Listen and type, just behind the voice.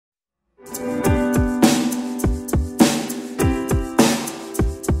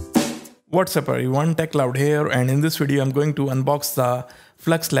What's up everyone, Tech Cloud here, and in this video I'm going to unbox the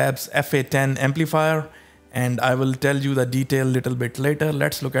Flux Labs FA-10 amplifier and I will tell you the detail little bit later.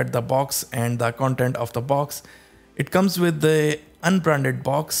 Let's look at the box and the content of the box. It comes with the unbranded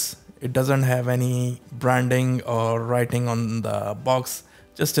box. It doesn't have any branding or writing on the box,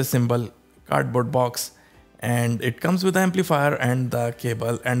 just a simple cardboard box, and it comes with the amplifier and the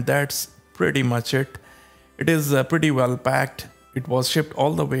cable, and that's pretty much it. It is pretty well packed. It was shipped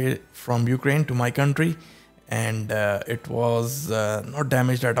all the way from Ukraine to my country, and it was not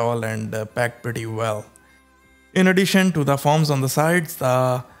damaged at all and packed pretty well. In addition to the foams on the sides,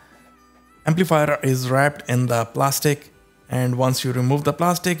 the amplifier is wrapped in the plastic, and once you remove the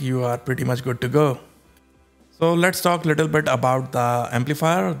plastic, you are pretty much good to go. So let's talk a little bit about the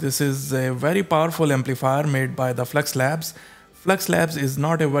amplifier. This is a very powerful amplifier made by the Flux Labs. Flux Labs is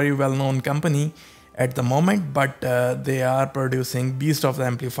not a very well-known company at the moment, but they are producing beast of the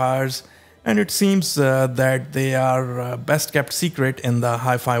amplifiers, and it seems that they are best kept secret in the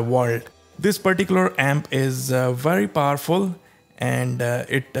hi-fi world. This particular amp is very powerful, and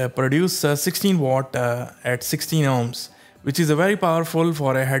it produces 16 watt at 16 ohms, which is very powerful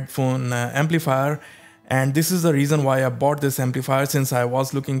for a headphone amplifier. And this is the reason why I bought this amplifier, since I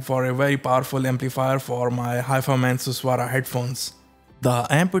was looking for a very powerful amplifier for my Hi-Fi-Man Suswara headphones. The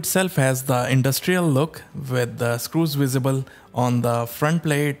amp itself has the industrial look with the screws visible on the front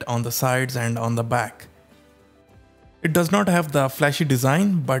plate, on the sides and on the back. It does not have the flashy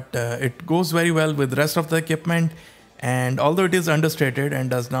design, but it goes very well with the rest of the equipment, and although it is understated and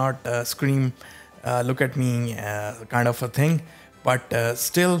does not scream look at me kind of a thing, but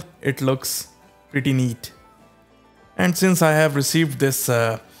still it looks pretty neat. And since I have received this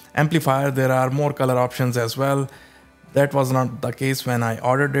amplifier, there are more color options as well. That was not the case when I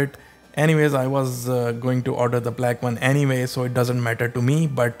ordered it. Anyways, I was going to order the black one anyway, so it doesn't matter to me.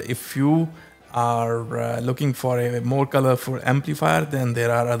 But if you are looking for a more colorful amplifier, then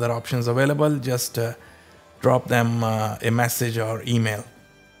there are other options available. Just drop them a message or email.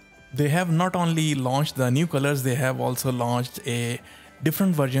 They have not only launched the new colors, they have also launched a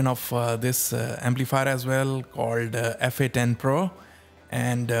different version of this amplifier as well, called FA-10 Pro.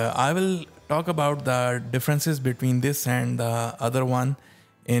 And I will talk about the differences between this and the other one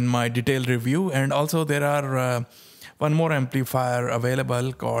in my detailed review. And also there are one more amplifier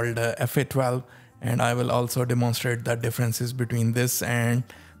available called FA-12, and I will also demonstrate the differences between this and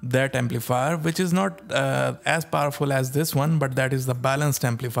that amplifier, which is not as powerful as this one, but that is the balanced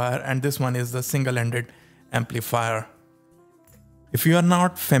amplifier, and this one is the single-ended amplifier. If you are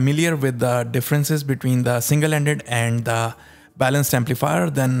not familiar with the differences between the single-ended and the balanced amplifier,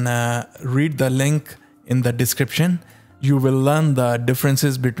 then read the link in the description. You will learn the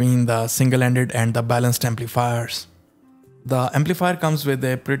differences between the single-ended and the balanced amplifiers. The amplifier comes with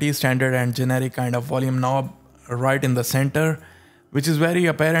a pretty standard and generic kind of volume knob right in the center, which is very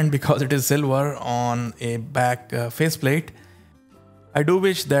apparent because it is silver on a back faceplate. I do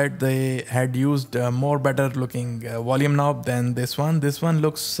wish that they had used a more better looking volume knob than this one. This one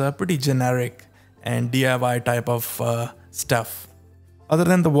looks pretty generic and DIY type of stuff. Other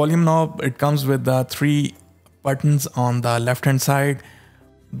than the volume knob, it comes with the 3 buttons on the left hand side.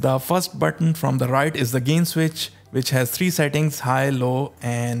 The first button from the right is the gain switch, which has 3 settings: high, low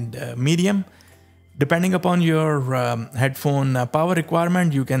and medium. Depending upon your headphone power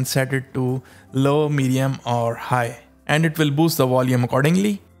requirement, you can set it to low, medium or high, and it will boost the volume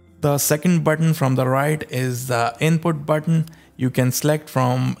accordingly. The second button from the right is the input button. You can select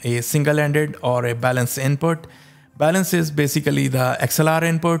from a single-ended or a balanced input. Balance is basically the XLR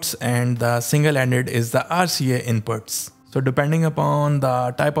inputs, and the single-ended is the RCA inputs. So depending upon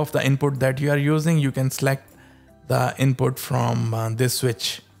the type of the input that you are using, you can select the input from this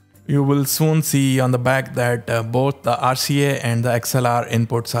switch. You will soon see on the back that both the RCA and the XLR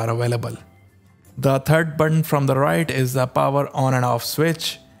inputs are available. The third button from the right is the power on and off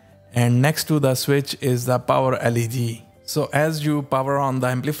switch, and next to the switch is the power LED. So as you power on the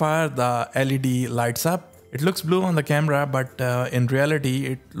amplifier, the LED lights up. It looks blue on the camera, but in reality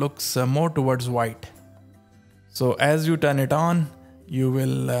it looks more towards white. So as you turn it on, you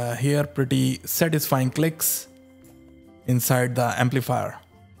will hear pretty satisfying clicks inside the amplifier.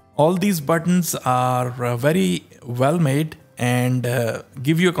 All these buttons are very well made and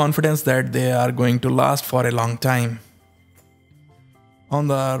give you confidence that they are going to last for a long time. On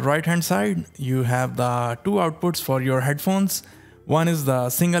the right hand side, you have the 2 outputs for your headphones. One is the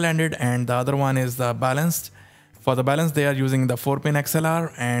single-ended and the other one is the balanced. For the balanced, they are using the 4-pin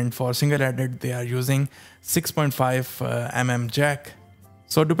XLR, and for single-ended, they are using 6.5 mm jack.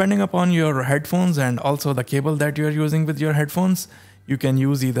 So depending upon your headphones and also the cable that you are using with your headphones, you can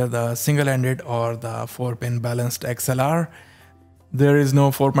use either the single-ended or the 4-pin balanced XLR. There is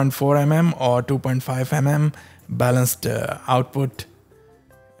no 4.4 mm or 2.5 mm balanced output,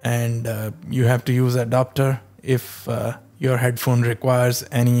 and you have to use adapter if your headphone requires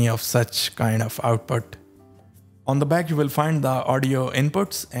any of such kind of output. On the back you will find the audio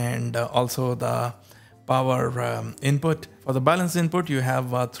inputs and also the power input. For the balanced input you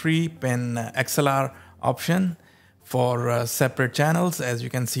have a 3-pin XLR option for separate channels, as you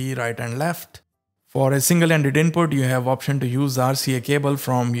can see, right and left. For a single-ended input you have option to use RCA cable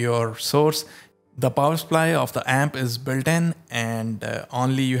from your source. The power supply of the amp is built in, and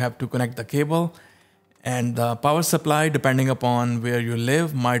only you have to connect the cable. And the power supply, depending upon where you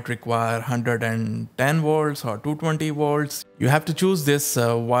live, might require 110 volts or 220 volts. You have to choose this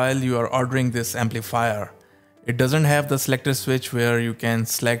while you are ordering this amplifier. It doesn't have the selector switch where you can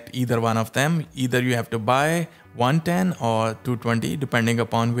select either one of them. Either you have to buy 110 or 220 depending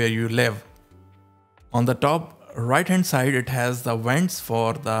upon where you live. On the top right hand side it has the vents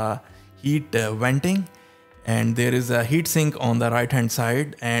for the heat venting, and there is a heat sink on the right hand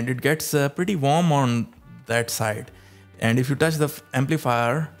side, and it gets pretty warm on that side. And if you touch the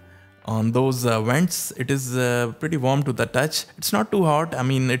amplifier on those vents, it is pretty warm to the touch. It's not too hot, I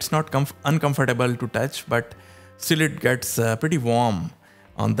mean it's not uncomfortable to touch, but still it gets pretty warm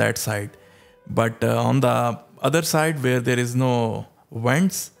on that side. But on the other side where there is no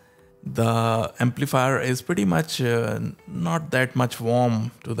vents, the amplifier is pretty much not that much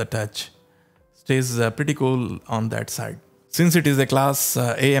warm to the touch. Stays pretty cool on that side. Since it is a class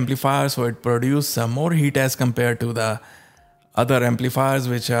A amplifier, so it produces more heat as compared to the other amplifiers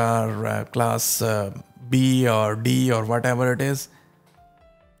which are class B or D or whatever it is.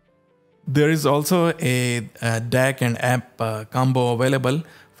 There is also a DAC and amp combo available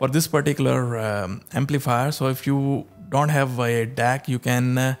for this particular amplifier. So if you don't have a DAC, you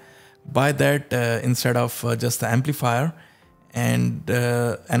can buy that instead of just the amplifier. And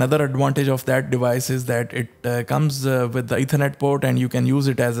another advantage of that device is that it comes with the Ethernet port, and you can use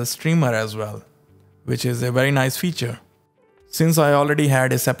it as a streamer as well, which is a very nice feature. Since I already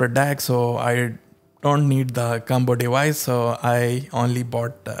had a separate DAC, so I don't need the combo device, so I only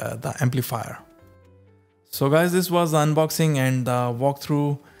bought the amplifier. So guys, this was the unboxing and the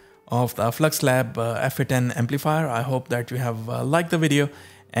walkthrough of the Flux Labs FA-10 amplifier. I hope that you have liked the video,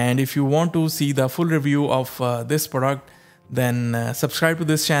 and if you want to see the full review of this product, then subscribe to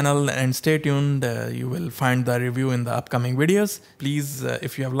this channel and stay tuned. You will find the review in the upcoming videos. Please,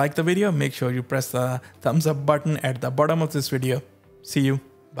 if you have liked the video, make sure you press the thumbs up button at the bottom of this video. See you.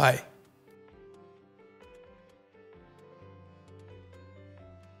 Bye.